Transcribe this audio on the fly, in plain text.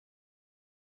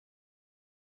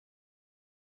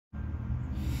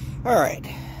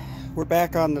Alright, we're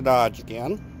back on the Dodge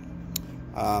again.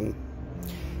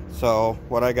 So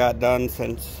what I got done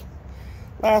since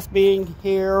last being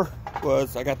here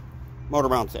was I got motor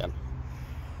mounts in.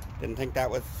 Didn't think that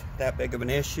was that big of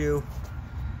an issue.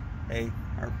 They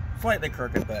are slightly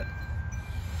crooked, but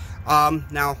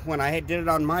now when I did it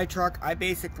on my truck, I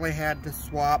basically had to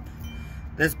swap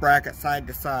this bracket side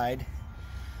to side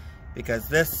because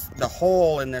the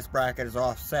hole in this bracket is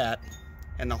offset,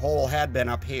 and the hole had been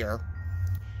up here,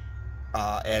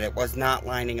 and it was not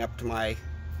lining up to my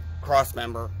cross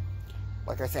member.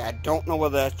 Like I say, I don't know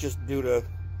whether that's just due to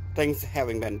things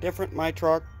having been different in my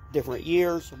truck, different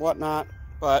years, whatnot,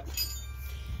 but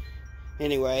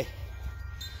anyway,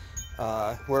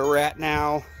 where we're at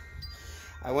now,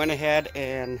 I went ahead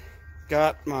and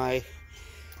got my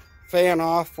fan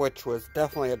off, which was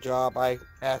definitely a job. I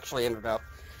actually ended up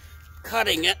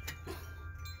cutting it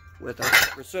with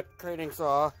a reciprocating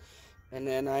saw, and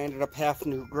then I ended up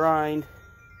having to grind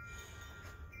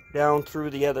down through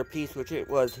the other piece, which it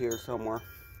was here somewhere,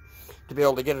 to be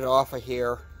able to get it off of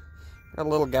here. Got a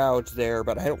little gouge there,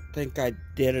 but I don't think I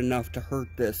did enough to hurt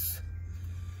this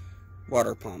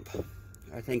water pump.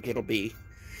 I think it'll be,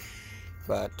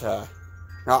 but no,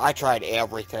 I tried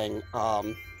everything.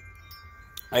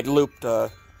 I'd looped a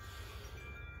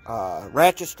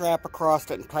ratchet strap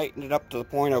across it and tightened it up to the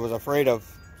point I was afraid of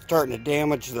starting to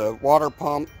damage the water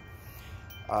pump.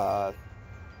 I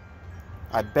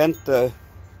bent the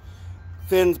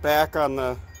fins back on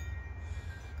the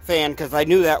fan because I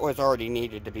knew that was already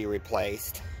needed to be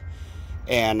replaced,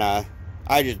 and I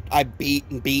beat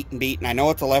and beat and beat, and I know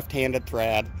it's a left-handed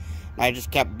thread, and I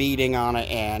just kept beating on it,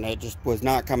 and it just was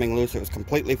not coming loose. It was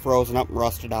completely frozen up and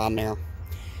rusted on there.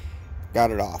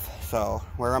 Got it off. So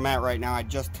where I'm at right now, I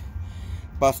just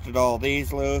busted all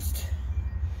these loose,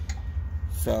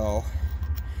 so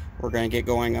we're gonna get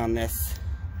going on this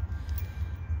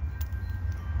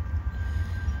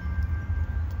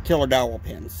killer dowel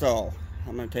pin. So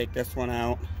I'm going to take this one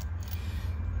out,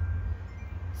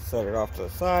 set it off to the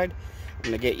side. I'm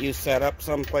going to get you set up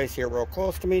someplace here real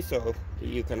close to me so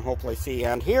you can hopefully see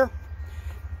on here.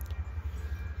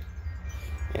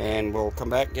 And we'll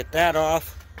come back and get that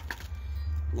off.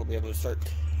 We'll be able to start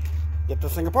get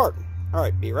this thing apart.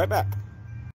 Alright, be right back.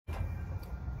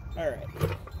 Alright,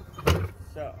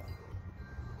 so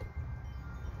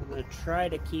I'm going to try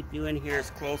to keep you in here as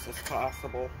close as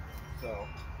possible. So, of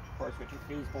course, we took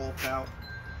these bolts out.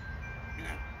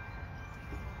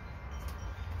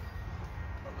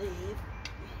 I believe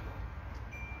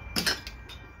just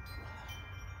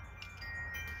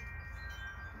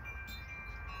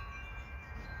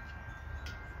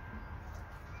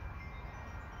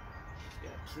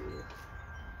got to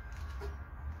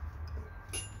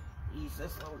ease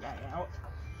this little guy out.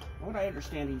 What I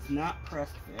understand, he's not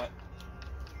pressed fit.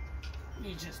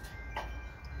 He just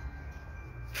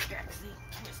see,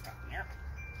 twist up there.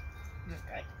 This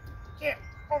guy. Yeah,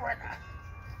 over there.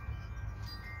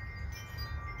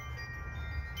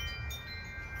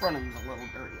 Front of him's a little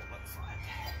dirty, it looks like.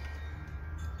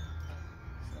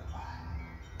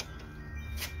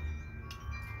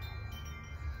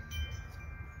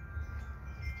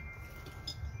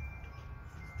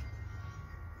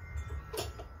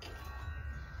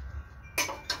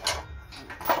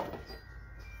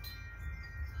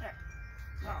 There.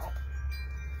 No.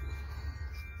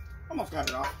 Almost got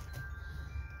it off.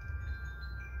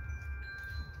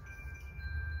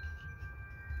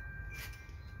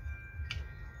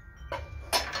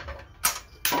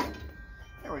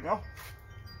 There we go.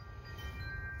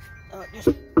 Just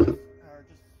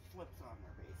slips on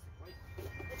there basically.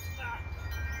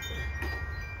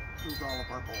 Lose all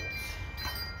of our bolts.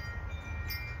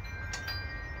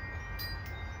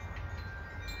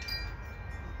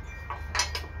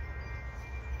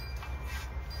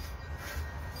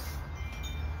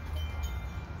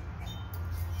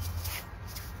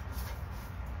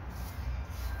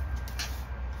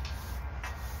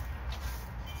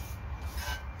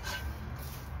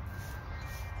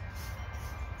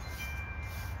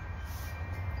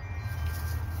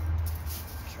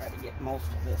 Try to get most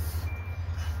of this.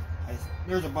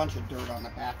 There's a bunch of dirt on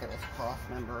the back of this cross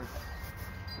member.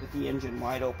 With the engine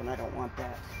wide open, I don't want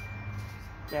that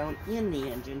down in the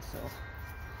engine, so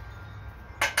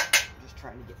I'm just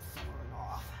trying to get some of it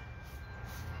off.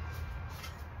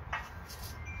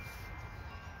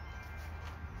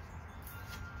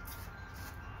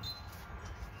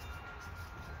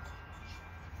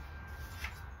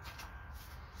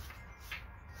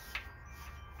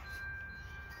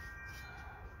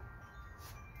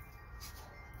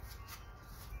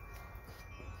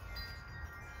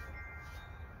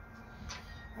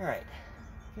 Alright,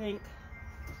 I think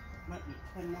might be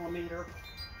 10 millimeter.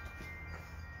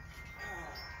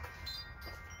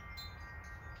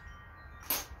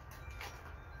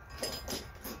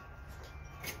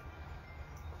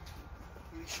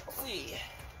 We shall see.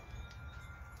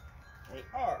 They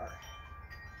are.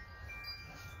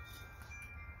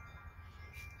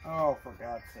 Oh, for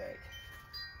God's sake.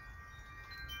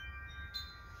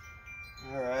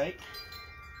 All right.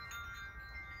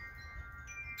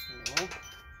 So,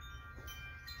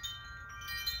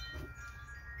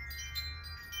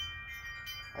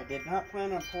 I did not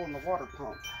plan on pulling the water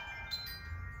pump,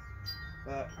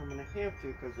 but I'm going to have to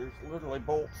because there's literally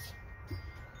bolts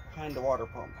behind the water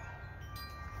pump.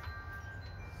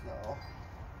 So,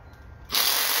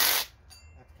 that's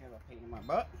kind of a pain in my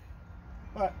butt,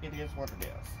 but it is what it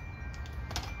is.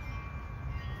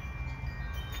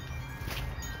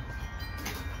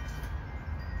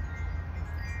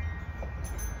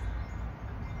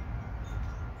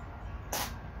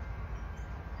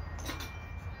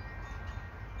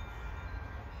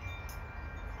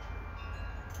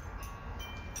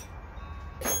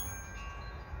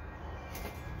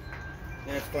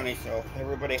 And it's funny, so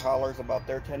everybody hollers about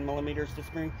their 10 millimeters to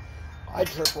spring. I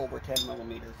trip over 10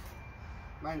 millimeters.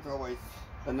 Mine's always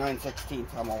the 9/16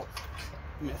 I'm always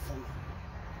missing.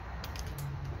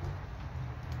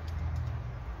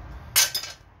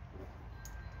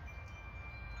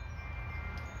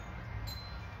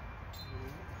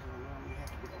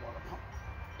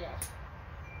 Yeah.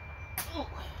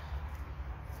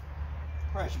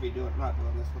 Probably should be not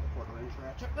doing this with a 1/4 inch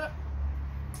ratchet, but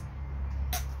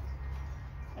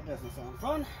that doesn't sound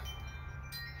fun.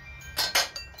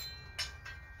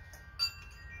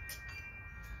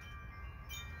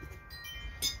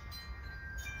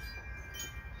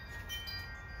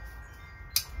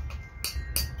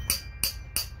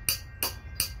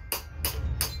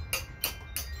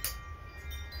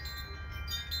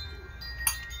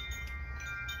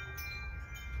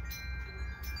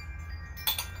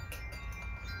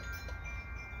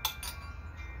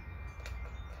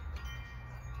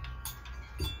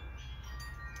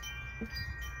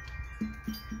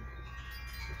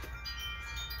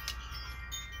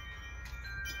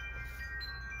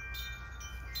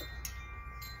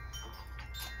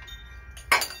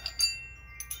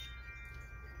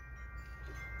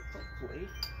 Hopefully.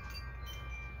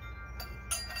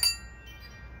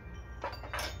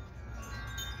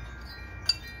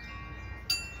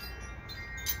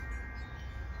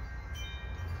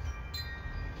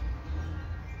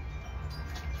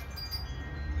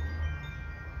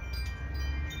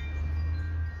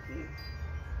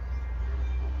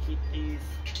 I'll keep these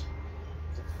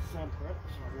separate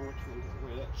so I know which one's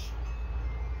which.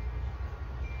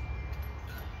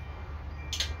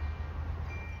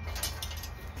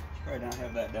 Probably not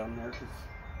have that down there because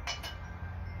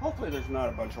hopefully there's not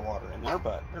a bunch of water in there,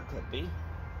 but there could be.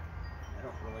 I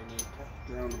don't really need to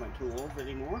drown my tools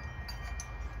anymore.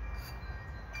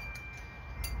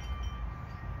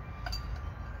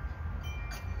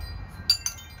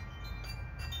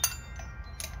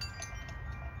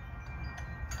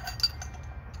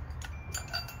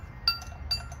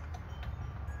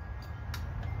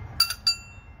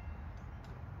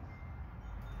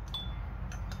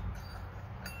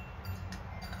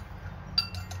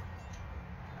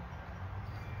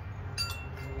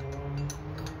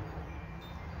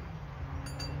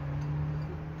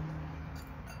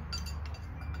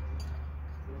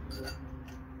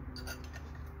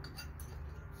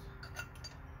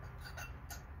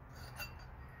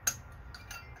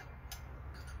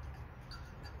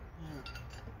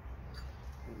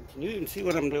 Can you even see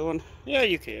what I'm doing? Yeah,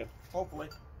 you can. Hopefully.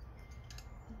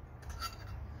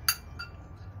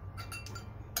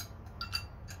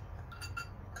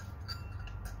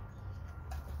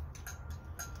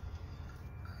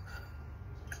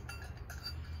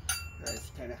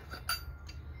 That's kind of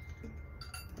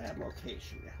bad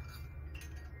location.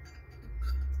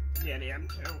 Get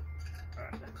into.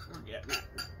 We're getting it.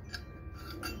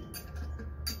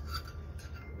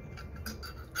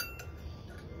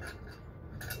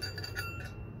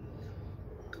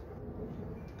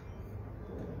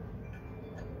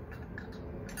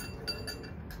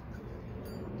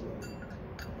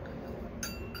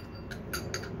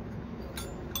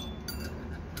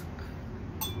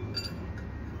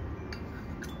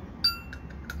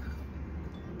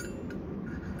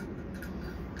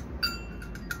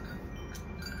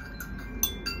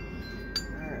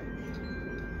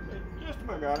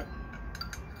 I got it.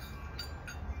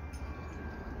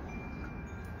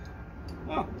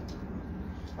 Oh,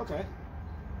 okay.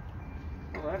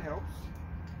 Well, that helps.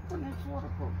 What next water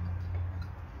pump?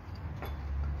 Oh,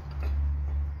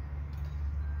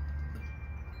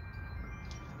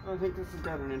 I think this has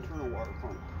got an internal water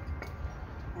pump.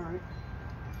 Alright.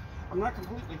 I'm not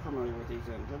completely familiar with these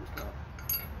engines, but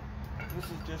this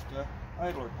is just a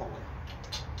idler pulley.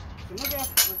 So no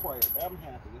gas required. I'm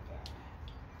happy with that.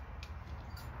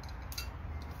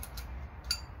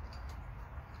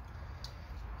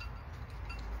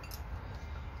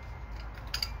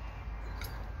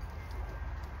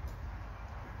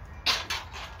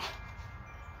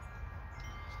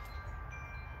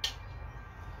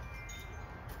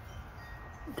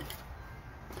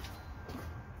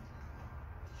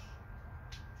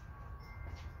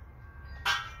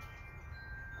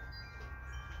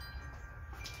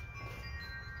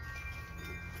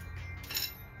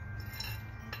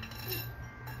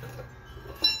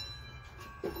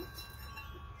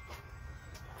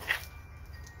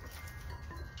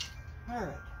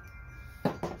 Alright,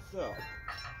 so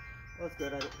that's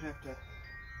good. I don't have to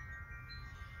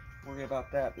worry about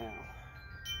that now.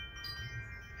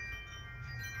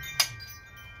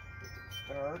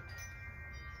 Start.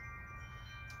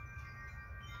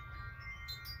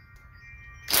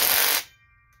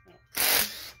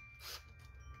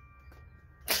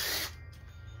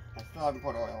 I still haven't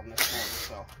put oil in this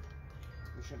motor, so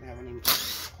we shouldn't have any,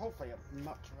 hopefully,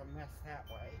 much of a mess that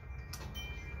way.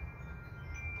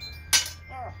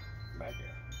 Ah, back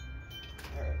here.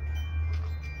 Alright.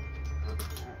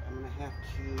 Alright, I'm going to have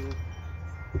to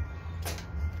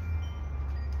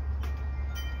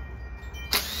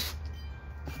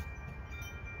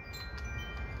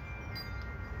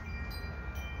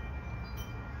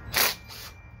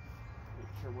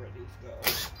make sure where these go.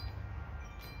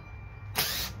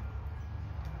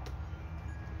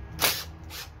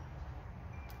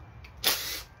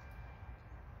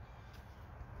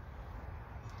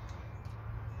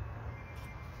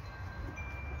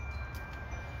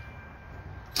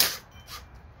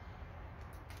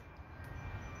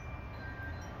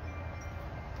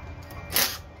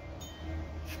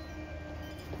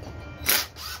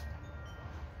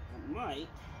 Might,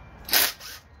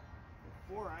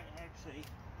 before I actually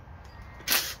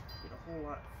get a whole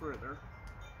lot further,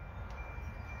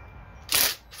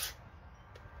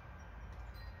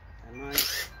 I might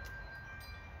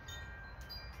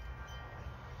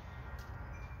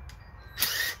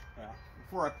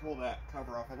before I pull that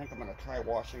cover off, I think I'm going to try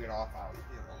washing it off out here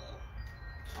a little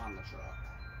on the truck.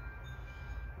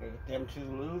 Get them two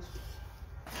loose.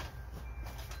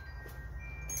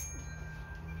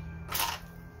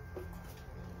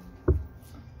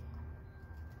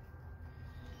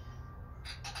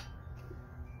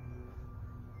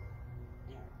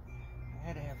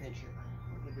 Here.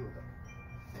 What do we do with it?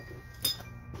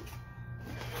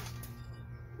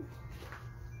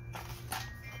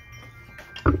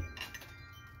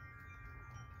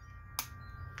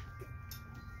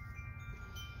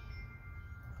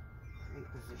 In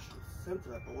position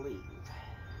center, I believe.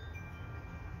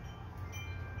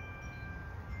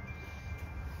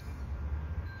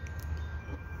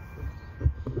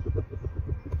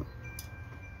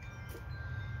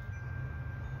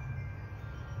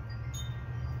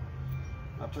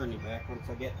 I'll turn you back once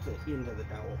I get into the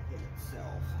dowel pin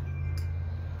itself.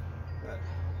 But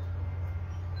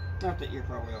not that you're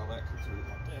probably all that concerned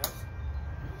about this.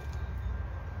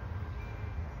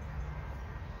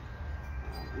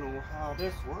 I don't know how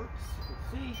this works. Let's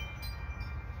see.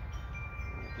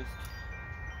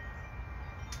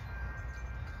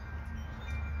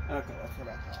 Okay, that's what I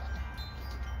thought.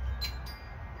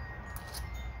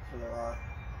 So there are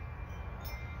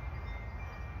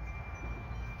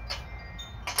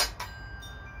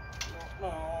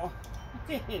no,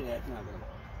 that's not gonna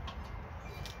work.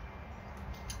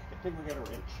 Good thing we got a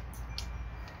wrench.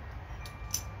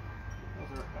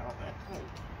 Those are about that tight.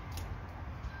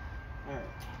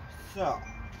 Alright, so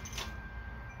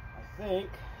I think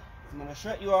I'm gonna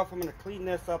shut you off. I'm gonna clean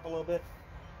this up a little bit,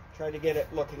 try to get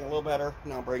it looking a little better,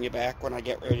 and I'll bring you back when I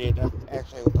get ready to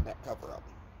actually open that cover up.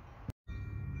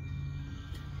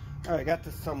 Alright, got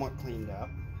this somewhat cleaned up.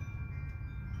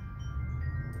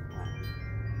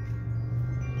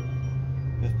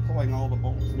 Just pulling all the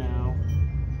bolts now,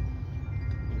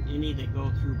 and any that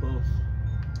go through both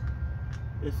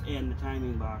this and the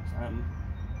timing box. I'm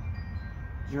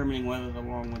determining whether the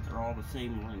long ones are all the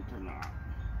same length or not.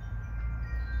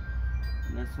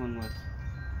 And this one with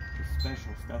the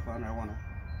special stuff on, I want to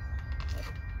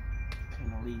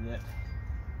kind of leave it.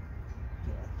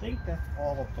 Okay, I think that's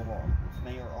all of the long ones.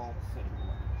 They are all the same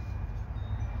length.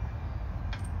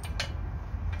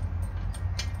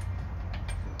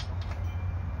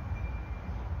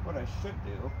 What I should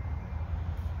do,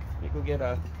 let me go get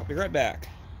a, I'll be right back.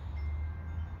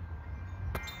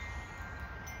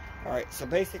 Alright, so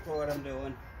basically what I'm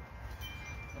doing,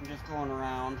 I'm just going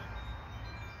around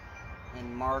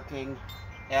and marking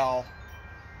L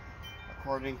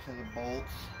according to the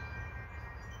bolts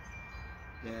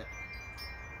that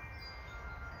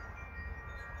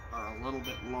are a little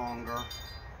bit longer.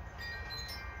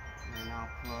 And I'll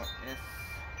put S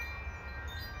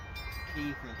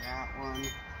key for that one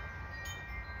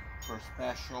for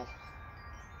special.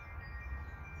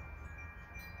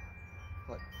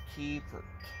 Put T for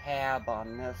tab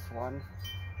on this one.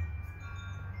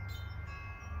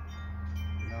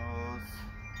 Those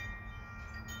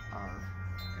are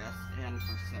SN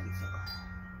for sensor.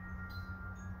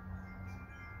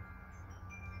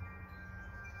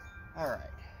 Alright.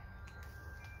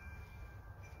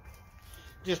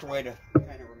 Just a way to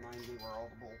kind of remind me where all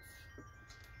the bolts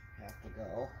have to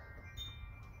go.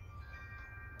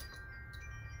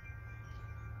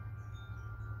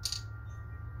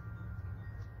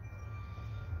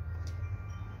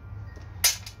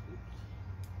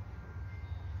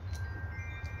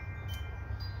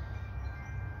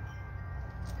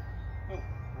 Oh,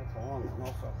 that's a long one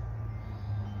also.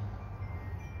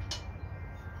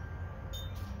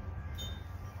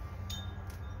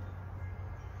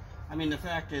 I mean, the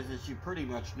fact is you pretty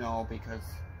much know, because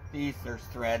these, there's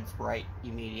threads right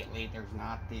immediately. There's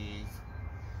not these,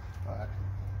 but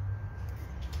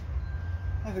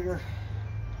I figure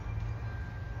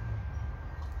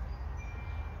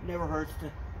it never hurts to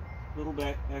a little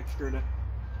bit extra to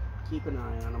keep an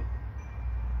eye on them.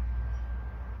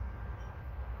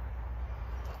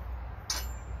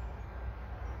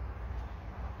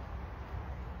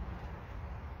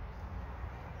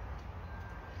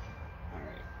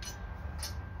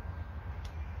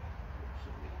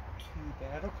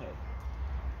 Bad, okay.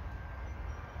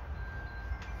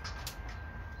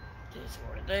 This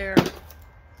one there.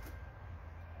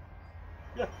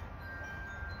 Yeah.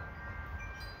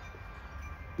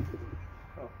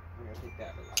 Oh, I'm gonna take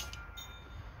that out.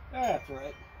 That's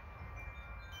right.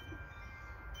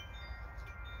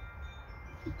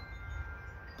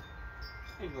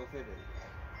 Ain't gonna fit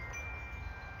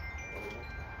anyway.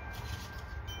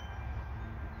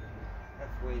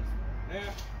 That's waste.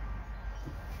 Yeah.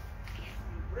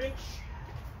 Wrench.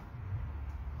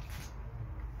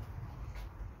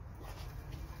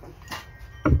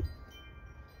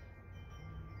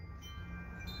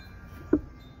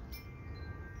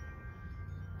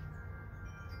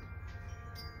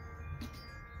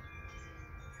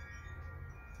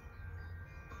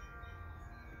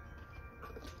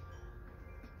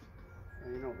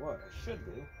 You know what I should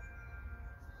do?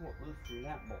 Pull it loose from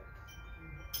that bolt.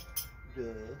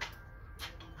 Duh.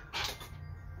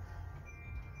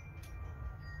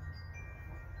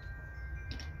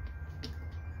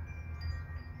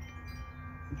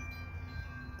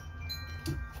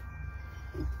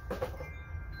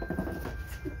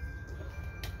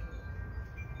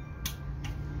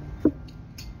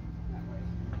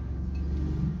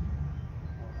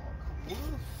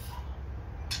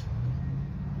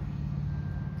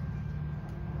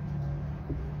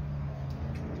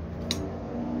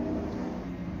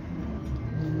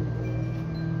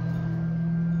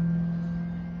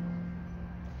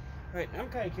 Right, I'm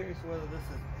kind of curious whether this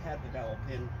has had the dowel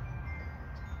pin.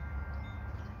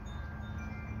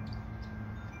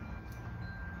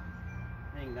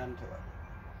 Thing done to it.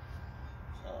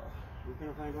 So, you're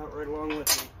going to find out right along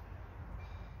with me.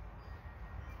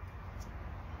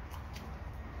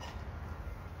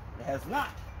 It has not.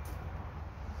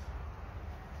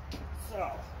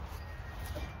 So,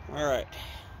 alright.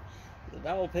 The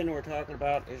dowel pin we're talking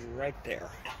about is right there.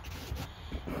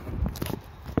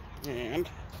 And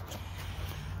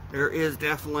there is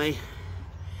definitely,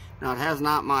 now it has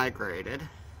not migrated,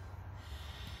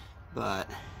 but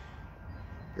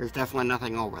there's definitely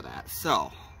nothing over that.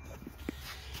 So,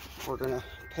 we're going to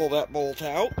pull that bolt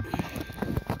out.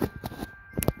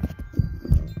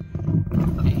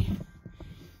 Okay.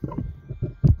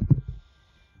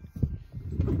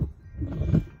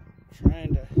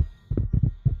 Trying to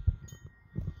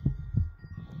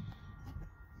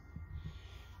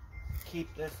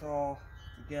keep this all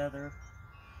together.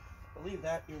 I believe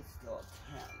that is still a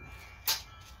 10.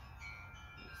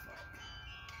 Looks like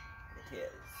it is.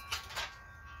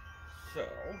 So,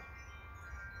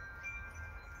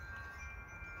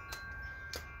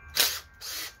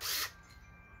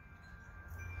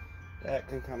 that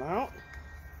can come out.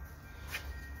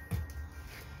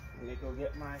 Let me go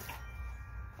get my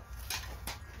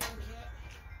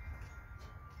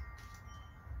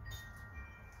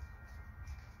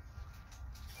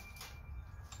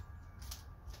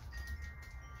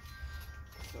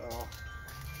So,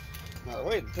 now the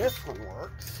way this one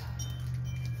works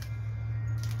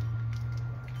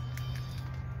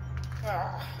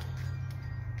The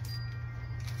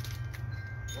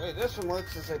way this one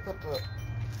works is they put the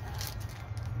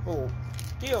little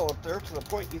deal up there to the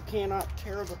point you cannot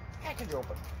tear the package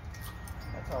open.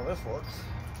 That's how this works.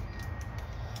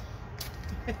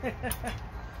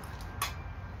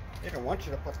 They don't want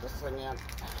you to put this thing in.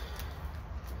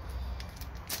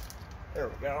 There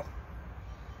we go.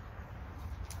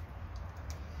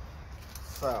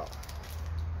 So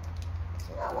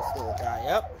this little guy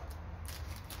up.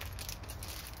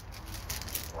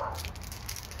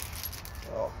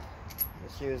 So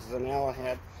this uses an Allen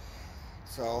head.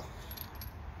 So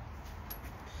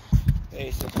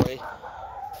basically,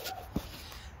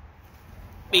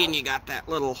 being you got that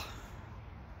little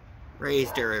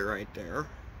raised area right there,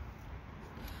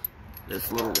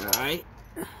 this little guy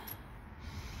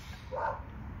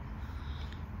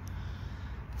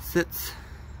sits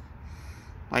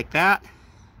like that,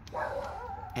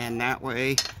 and that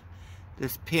way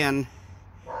this pin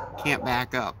can't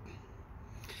back up.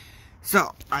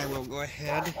 So I will go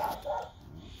ahead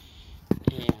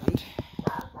and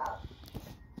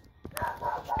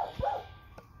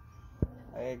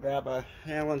I grab a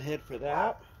Allen head for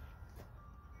that.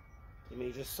 Give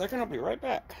me just a second, I'll be right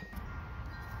back.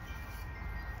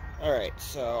 Alright,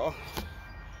 so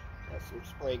got some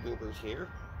spray goobers here,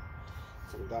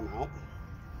 some gum out.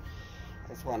 I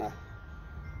just want to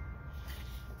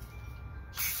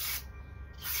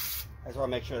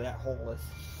make sure that hole is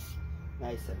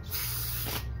nice and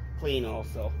clean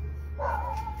also.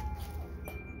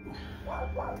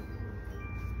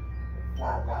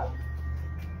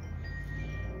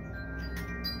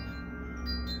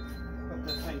 Put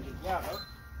this thing together.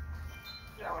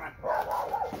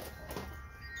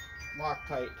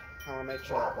 Loctite. I want to make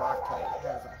sure that Loctite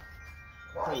has a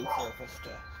clean surface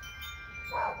to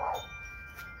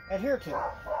adhere to.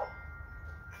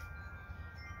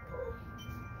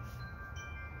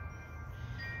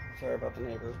 Sorry about the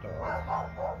neighbor's dog.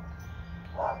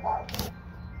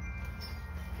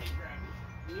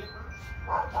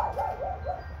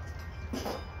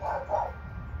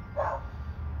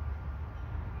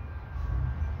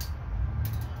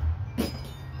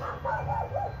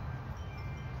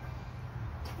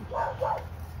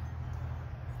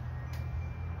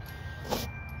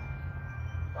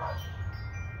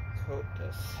 Coat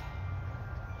this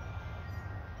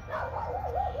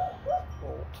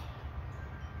bolt.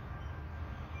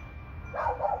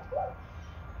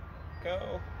 Go.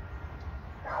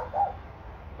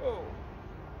 Oh.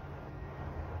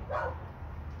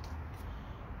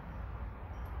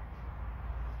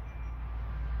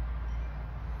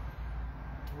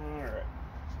 All right.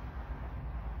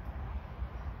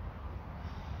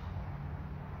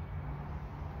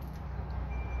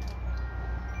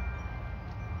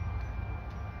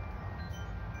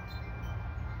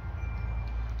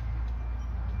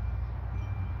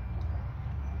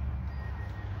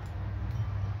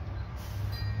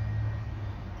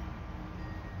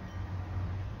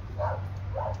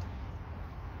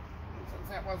 Since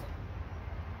that wasn't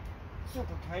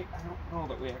super tight, I don't know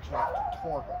that we actually have to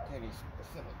torque it to any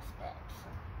specific specs.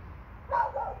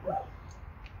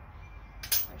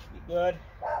 That should be good.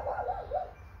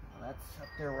 Well, that's up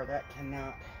there where that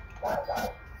cannot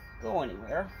go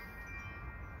anywhere.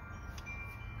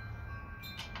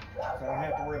 So I don't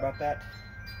have to worry about that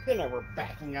pin ever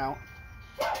backing out,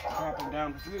 dropping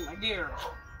down between my gears.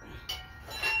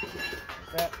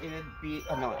 That would be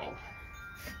annoying.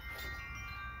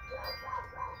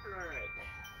 Alright,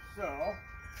 so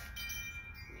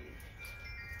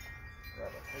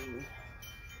grab a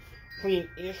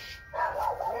clean-ish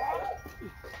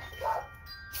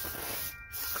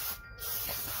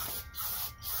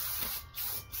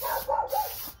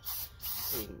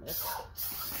clean this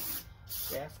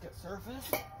gasket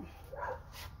surface.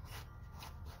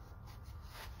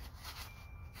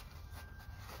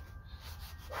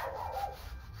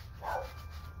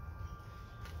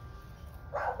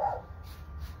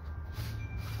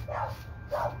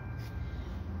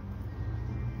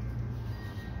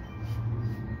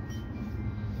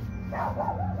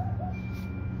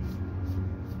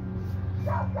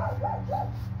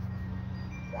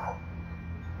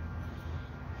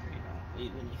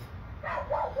 Leave any.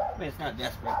 I mean, it's not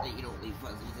desperate that you don't leave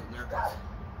fuzzies in there, because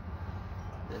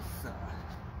this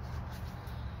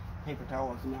paper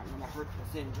towel is not going to hurt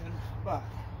this engine, but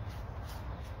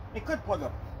it could plug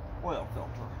a oil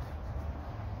filter.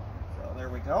 So there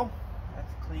we go.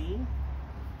 That's clean.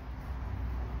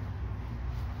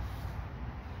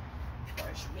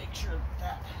 I should make sure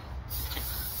that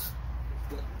is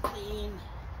good and clean.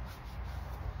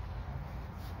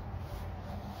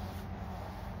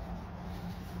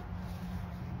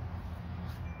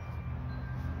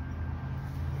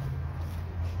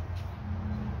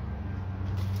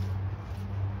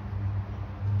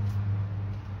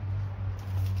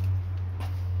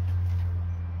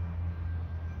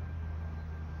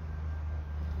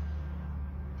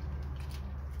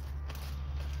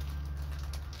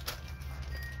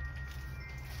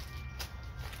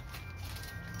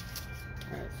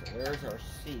 there's our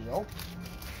seal,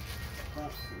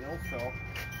 front seal. So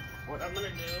what I'm gonna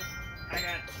do, I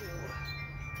got to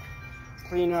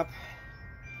clean up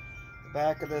the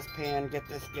back of this pan, get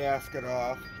this gasket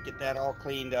off, get that all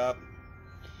cleaned up,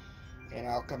 and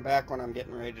I'll come back when I'm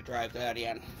getting ready to drive that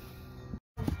in.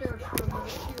 Upstairs for a minute.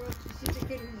 She wants to see the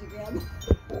kitties again.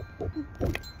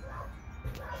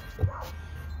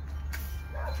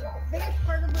 Biggest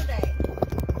part of her day.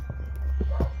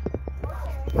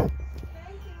 Okay.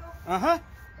 Thank you. Uh-huh.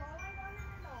 That's all I wanted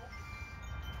to know.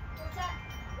 Was that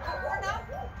worn out?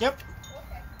 Yep.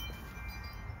 Okay.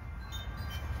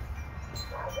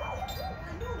 I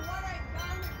knew what I'd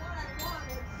done and what I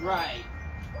wanted. Right.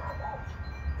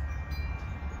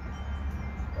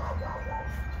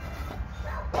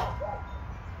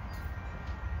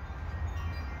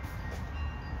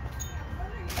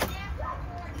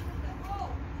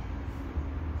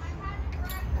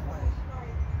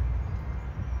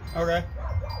 Okay. I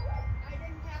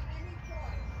didn't have any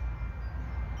choice.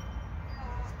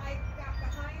 I got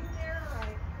behind there, I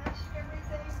touched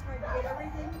everything, tried to get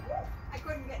everything. I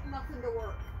couldn't get nothing to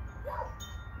work.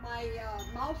 My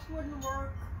mouse wouldn't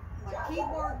work, my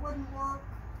keyboard wouldn't work.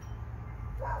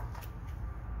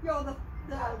 You know, the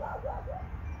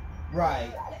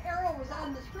Right. arrow was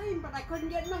on the screen, but I couldn't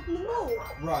get nothing to move.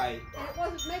 Right. And it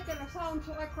wasn't making a sound,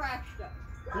 so I crashed it.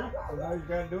 Yeah, so now you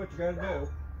gotta do what you gotta do.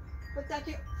 But that's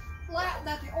the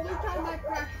only time I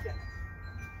crashed it.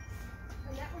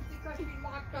 And that was because she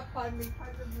locked up on me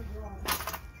part of the wrong.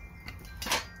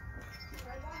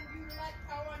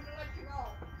 I wanted to let you know.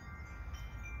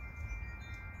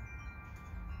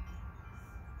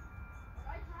 But I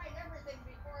tried everything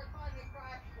before I finally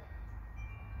crashed it.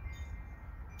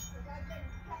 Because I've been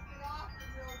cutting it off and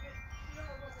just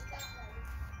dealing with it that way.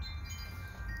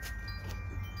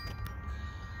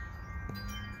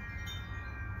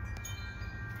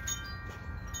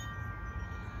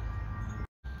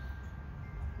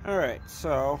 Alright,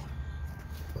 so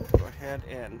go ahead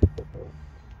and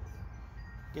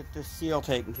get this seal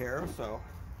taken care of. So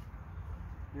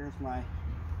here's my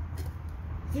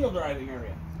seal driving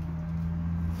area.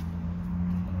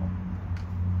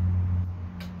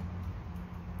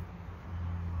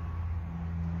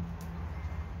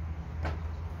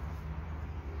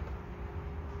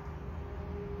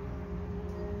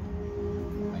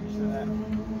 Make sure that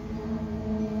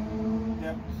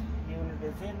depth unit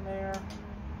is in there.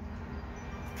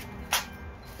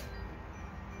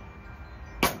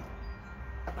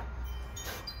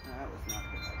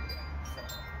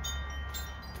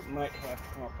 Might have to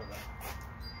come up with a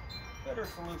better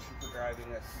solution for driving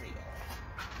this seal.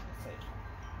 Let's see.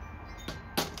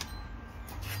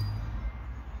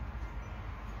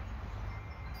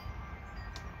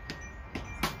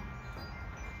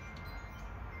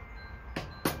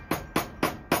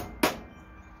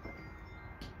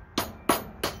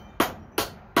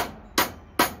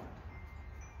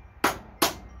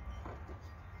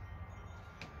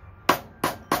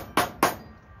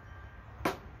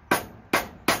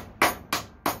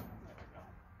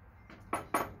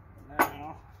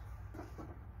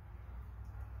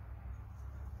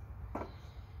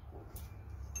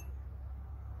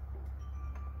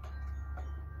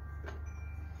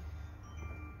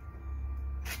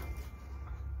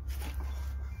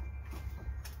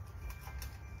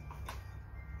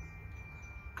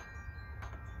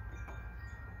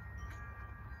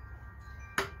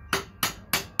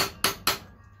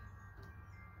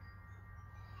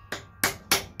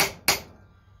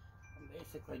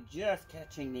 Basically just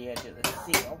catching the edge of the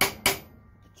seal with the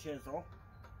chisel,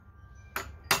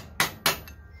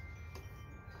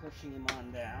 pushing him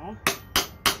on down.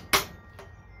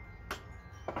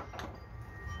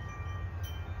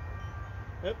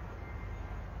 Oop.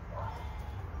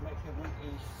 Might have went a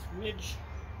smidge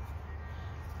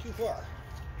too far.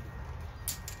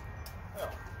 Oh,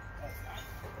 that's not.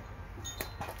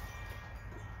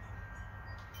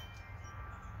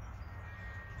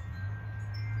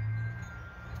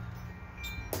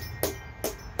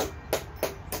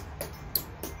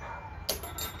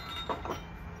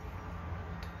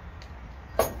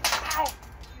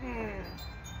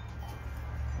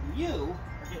 You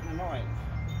are getting annoying.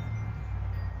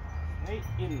 Right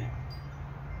in there.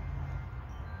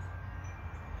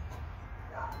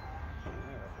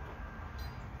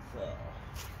 So,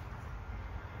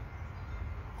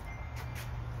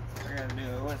 what we're going to do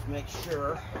is make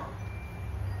sure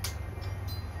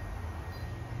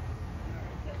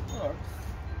that looks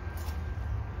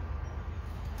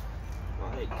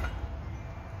like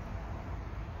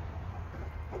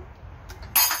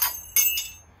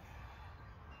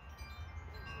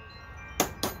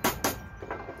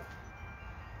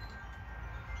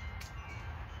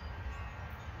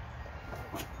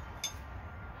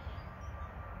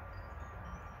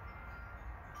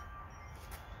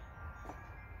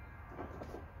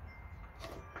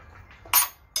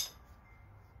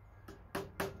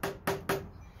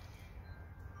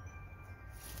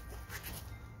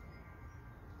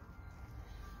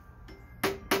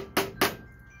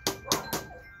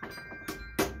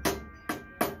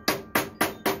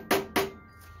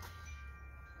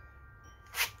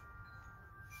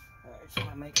just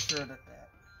want to make sure that that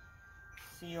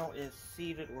seal is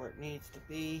seated where it needs to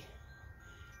be.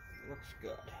 It looks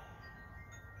good.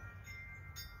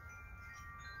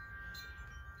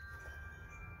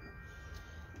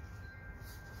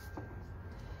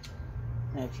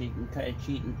 Actually, you can kind of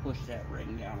cheat and push that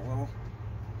ring down a little.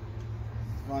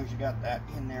 As long as you got that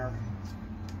in there,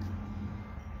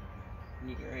 when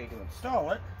you get ready to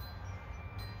install it,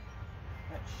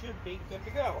 that should be good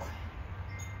to go.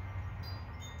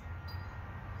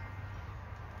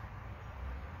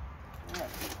 Alright.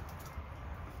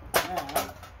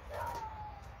 Now,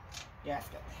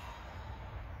 gasket.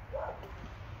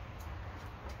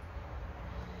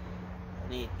 I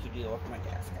need to deal with my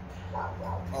gasket.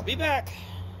 I'll be back.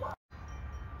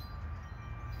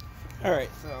 Alright,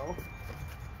 so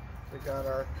we got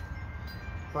our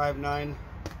 5.9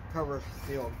 cover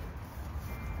sealed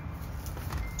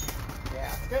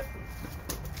gasket.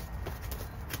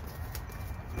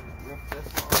 Rip this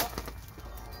off.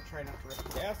 I'll try not to rip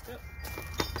the gasket.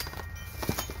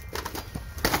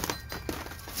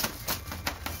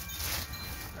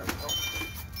 There we go.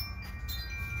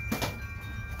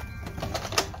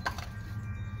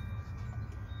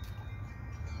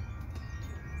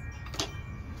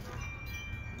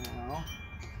 Now,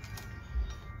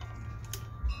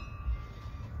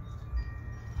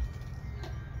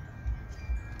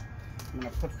 I'm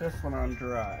going to put this one on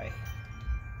dry.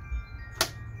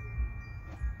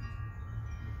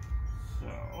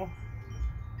 So,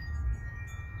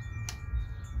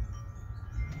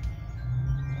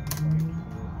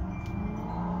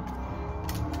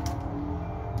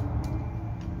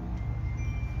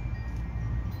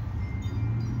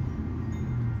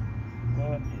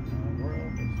 what in the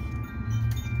world is...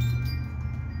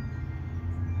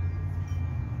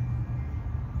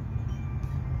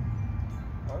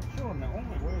 I was showing the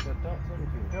only way that that thing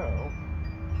can go,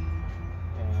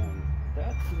 and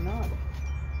that's not it.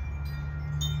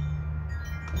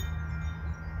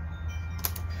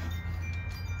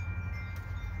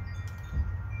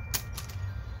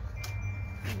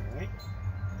 Alright.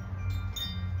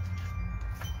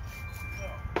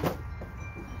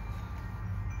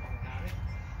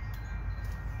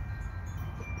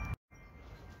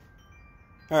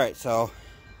 Alright, so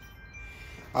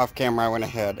off camera I went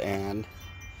ahead and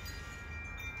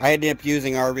I ended up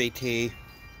using RVT.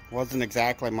 Wasn't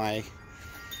exactly my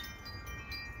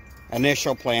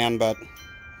initial plan, but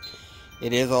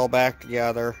it is all back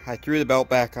together. I threw the belt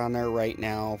back on there right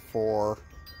now for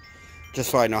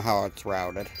just so I know how it's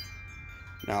routed.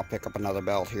 Now I'll pick up another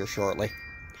belt here shortly.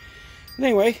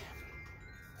 Anyway,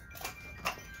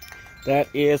 that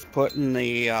is putting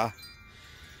the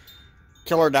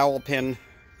killer dowel pin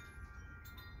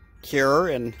cure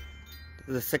in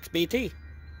the 6BT.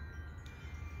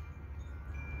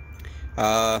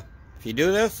 If you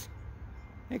do this,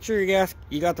 make sure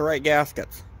you got the right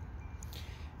gaskets.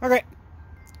 Okay,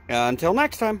 until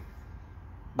next time,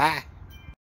 bye.